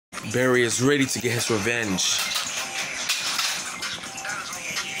Beary is ready to get his revenge.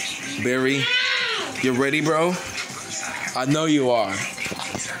 Beary, you ready, bro? I know you are.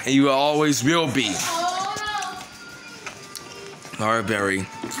 And you always will be. Alright, Beary.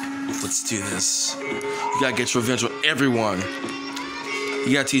 Let's do this. You gotta get your revenge on everyone.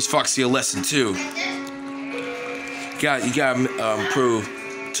 You gotta teach Foxy a lesson, too. You gotta prove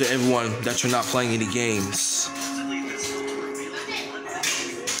to everyone that you're not playing any games.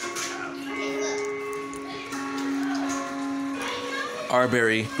 Alright,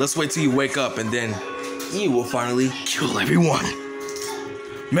 Beary, let's wait till you wake up and then you will finally kill everyone.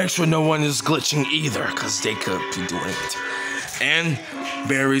 Make sure no one is glitching either, because they could be doing it. And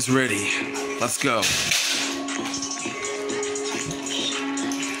Beary's ready. Let's go.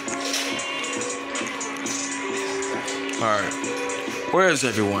 Alright, where is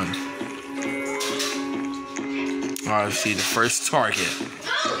everyone? Alright, see the first target.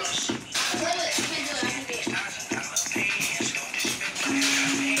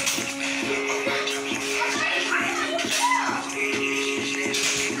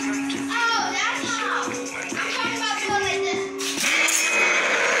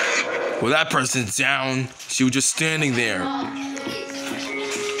 Well, that person's down. She was just standing there.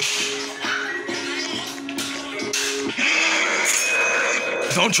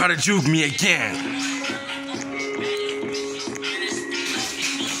 Don't try to juke me again.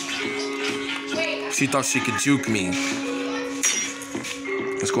 She thought she could juke me.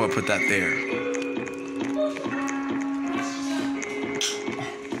 Let's go and put that there.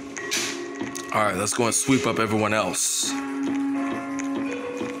 All right, let's go and sweep up everyone else.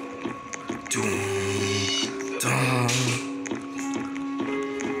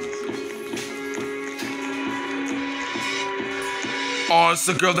 Oh, it's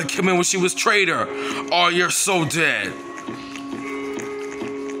the girl that came in when she was traitor. Oh, you're so dead.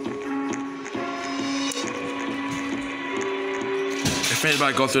 If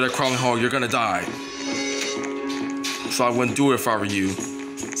anybody go through that crawling hole, you're gonna die. So I wouldn't do it if I were you.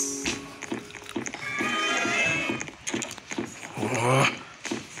 Oh.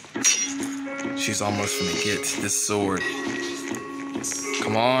 She's almost gonna get this sword.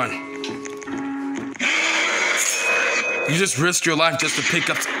 Come on. You just risked your life just to pick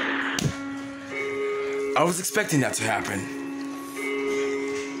up. I was expecting that to happen.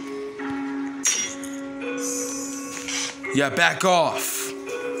 Yeah, back off.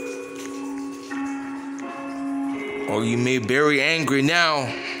 Oh, you made Beary angry now.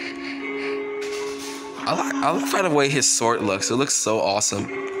 I like how the way his sword looks. It looks so awesome.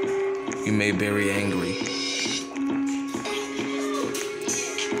 You made Beary angry.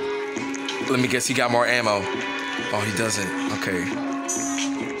 Let me guess, he got more ammo. Oh, he doesn't. Okay.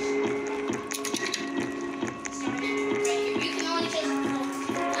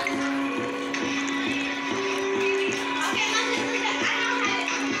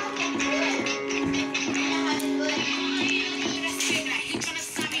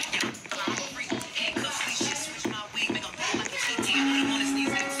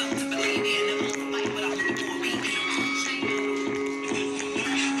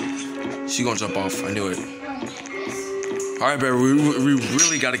 She gonna jump off. I knew it. All right, Beary, we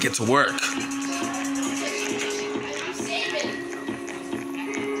really got to get to work.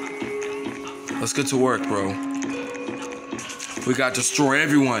 Let's get to work, bro. We got to destroy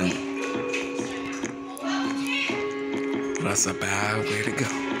everyone. That's a bad way to go.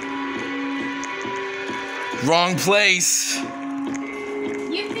 Wrong place.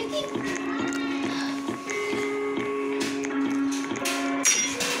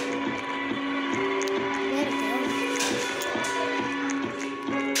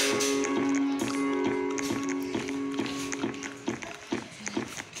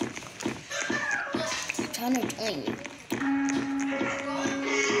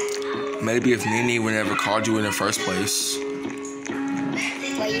 Maybe if Nini would never called you in the first place.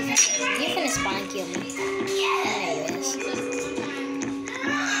 Well, you're gonna spawn kill me. Anyways.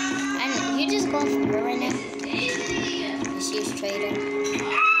 You just going for her right now? She's traitor.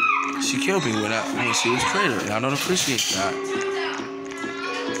 She killed me when she was traitor, and I don't appreciate that.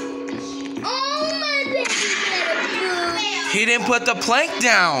 Oh my baby. He didn't put the plank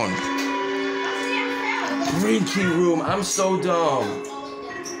down. Green key room. I'm so dumb.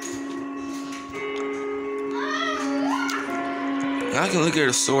 I can look at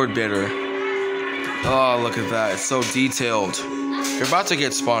her sword better. Oh, look at that. It's so detailed. You're about to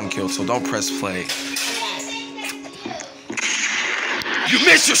get spawn killed, so don't press play. You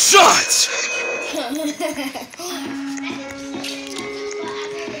missed your shot!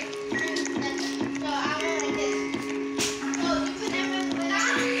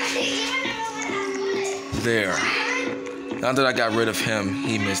 There. Now that I got rid of him,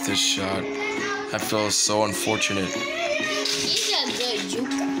 he missed his shot. I feel so unfortunate. He's a good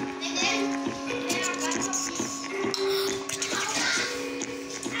juker.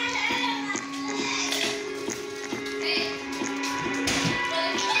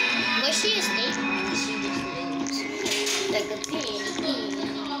 Was she a snake? She just lives like a pig.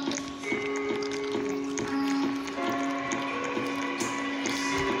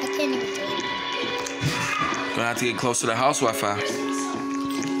 I can't even do it. Gonna have to get close to the house Wi-Fi.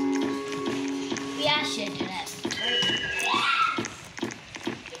 Yeah, I should do that.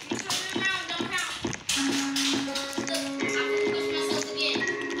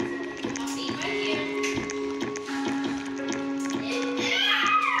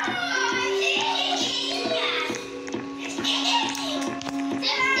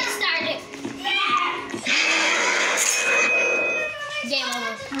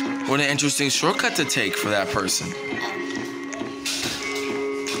 What an interesting shortcut to take for that person.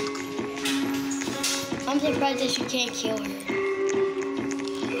 I'm surprised that you can't kill her.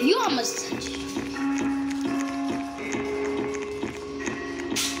 You almost touched it.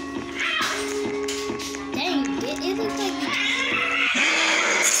 Dang, it looks like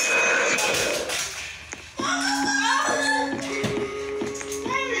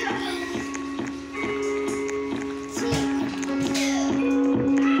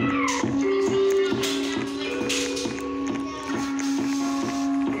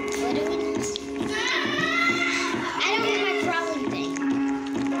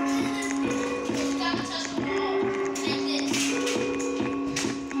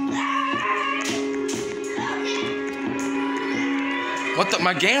What the?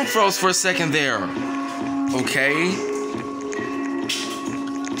 My game froze for a second there. Okay.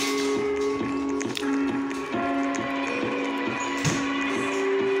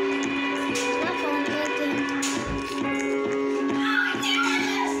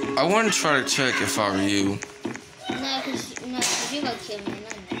 I want to try to check if I were you. No, because you gonna kill me.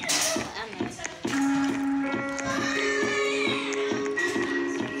 I'm not.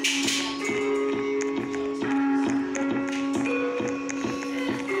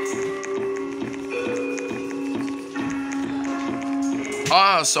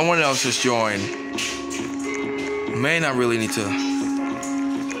 Ah, someone else has joined. May not really need to.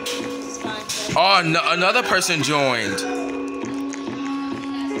 Oh, no, another person joined.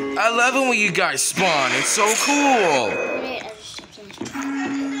 I love it when you guys spawn. It's so cool.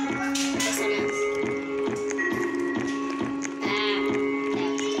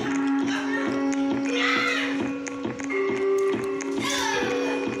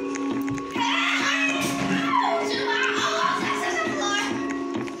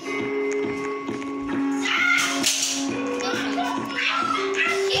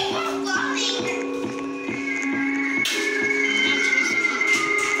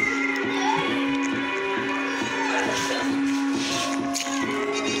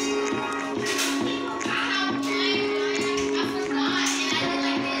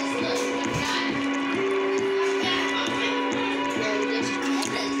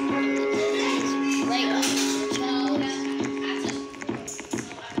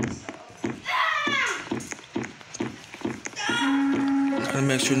 Gotta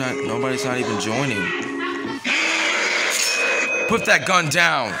make sure nobody's not even joining. Put that gun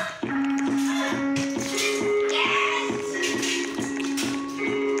down.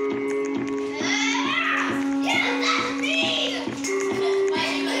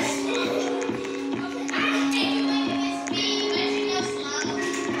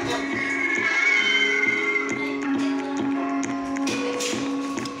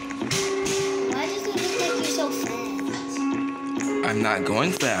 I'm not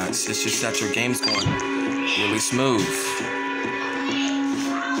going fast. It's just that your game's going really smooth.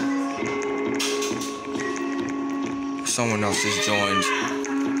 Someone else just joined.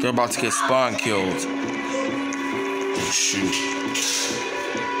 They're about to get spawn killed. Oh, shoot.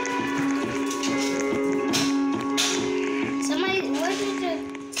 Somebody, where did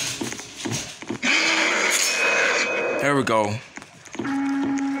There we go.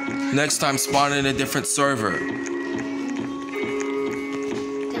 Next time, spawn in a different server.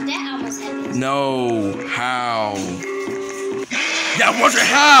 No, how? That wasn't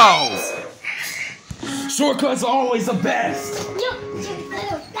how! Shortcuts are always the best!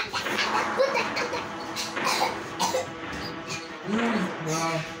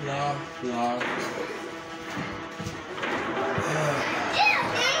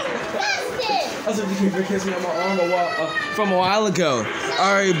 That's what you keep kissing me on my arm from a while ago.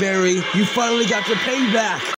 Alright, Beary, you finally got your payback!